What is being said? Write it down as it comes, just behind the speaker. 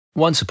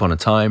Once upon a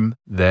time,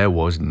 there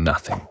was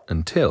nothing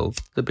until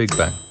the Big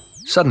Bang.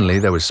 Suddenly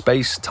there was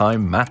space,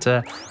 time,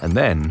 matter, and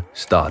then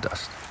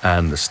stardust.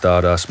 And the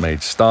stardust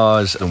made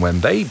stars, and when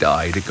they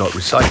died, it got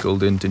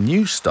recycled into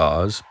new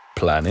stars,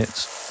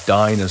 planets,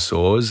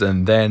 dinosaurs,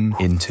 and then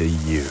into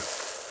you.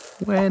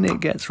 When it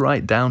gets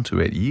right down to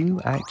it,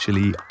 you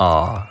actually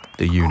are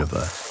the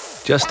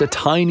universe. Just a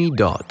tiny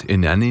dot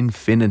in an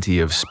infinity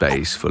of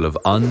space full of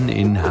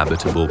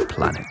uninhabitable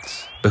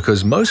planets.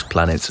 Because most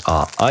planets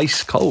are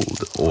ice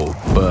cold, or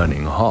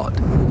burning hot,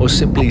 or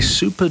simply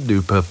super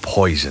duper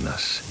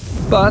poisonous.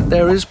 But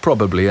there is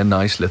probably a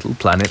nice little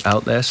planet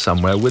out there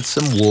somewhere with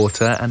some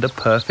water and a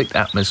perfect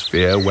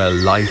atmosphere where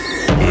life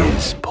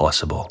is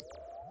possible.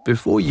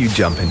 Before you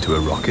jump into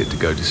a rocket to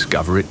go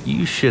discover it,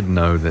 you should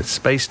know that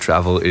space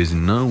travel is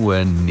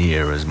nowhere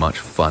near as much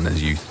fun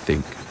as you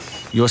think.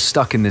 You're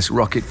stuck in this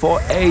rocket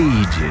for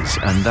ages,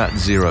 and that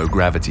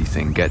zero-gravity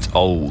thing gets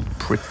old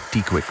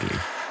pretty quickly.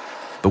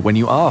 But when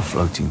you are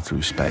floating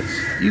through space,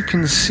 you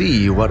can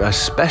see what a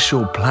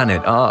special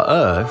planet our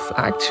Earth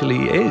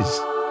actually is.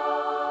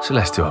 So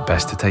let's do our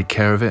best to take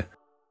care of it.